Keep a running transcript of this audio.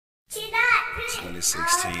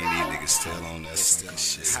2016, these niggas still on that sucker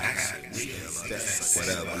shit.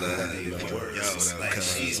 Whatever, blood. Whatever,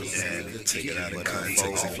 cuz. Take it out of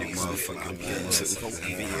context if you motherfucking want to.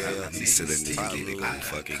 These silly niggas gonna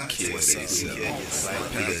fucking kill themselves.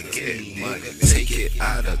 Take it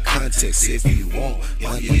out of context if you want.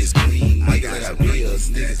 Money is green. I got real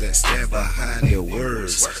niggas that stand behind their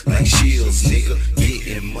words like shields, nigga.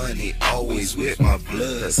 Getting money, always with my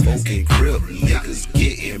blood. Smoking crib, niggas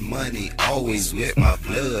getting money, always with my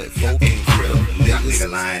blood. Smoking crib, niggas. The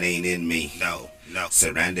line ain't in me. No.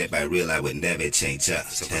 Surrounded by real, I would never change up.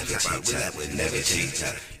 Never change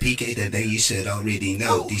up. PK today, you should already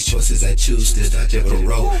know. These choices I choose to dodge every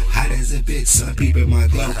road. Hot as a bitch, some people my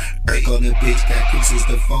glow. Irk on the bitch, got creases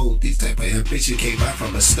to fold. These type of ambition came out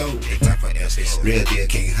from a stove. Real deal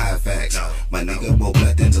can't hide facts. My nigga more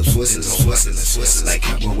blood than some Swisses. Like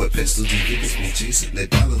Campbell with pistols and giving me chasing the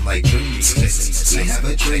dollars like dreams. Like have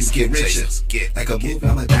a dream, get richer. Like a move,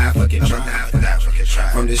 I'ma die fucking try.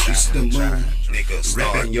 From the streets to the moon.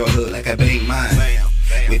 Rapping your hood like I bang mine.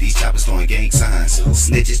 With these choppers throwing gang signs.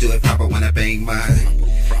 Snitches do it proper when I bang mine.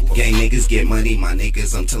 Gang niggas get money, my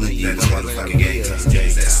niggas, I'm telling you, the motherfucking gang that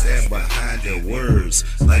stand behind their words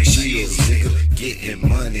like shields, nigga. Getting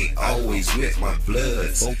money, always with my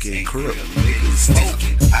blood. Smoking crib, niggas.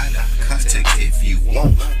 Take it out of context if you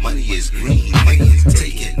want. Money is green, niggas.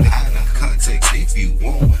 Take it out of context if you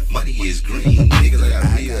want. Money is green, niggas. Like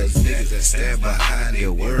I real niggas that stand behind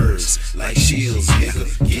their words like shields,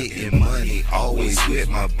 nigga. Getting money, always with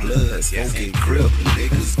my blood. Smoking crib,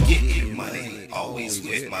 niggas. Getting money, always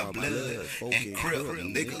with my blood. And crib,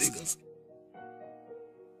 niggas.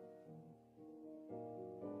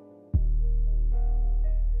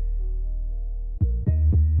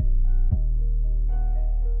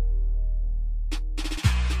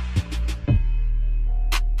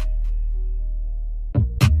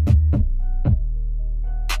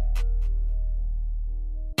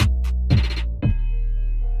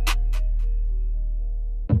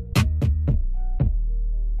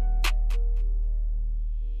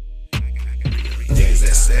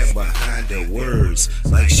 That stand behind their words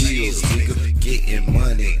like shields, nigga. Getting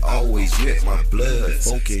money, always with my blood.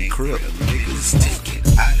 Smoking crib, niggas. Take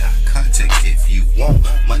it out of context if you want.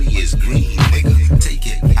 Money is green, nigga. Take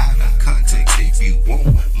it out of context if you want.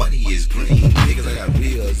 Money is green, nigga. Like I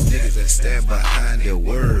real niggas that stand behind their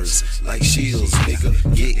words like shields, nigga.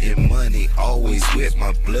 Getting money, always with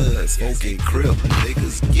my blood. Smoking crib,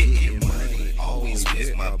 niggas. Getting money, always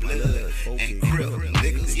with my blood. And crib,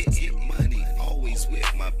 niggas. Getting money, always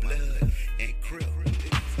with my blood and crib.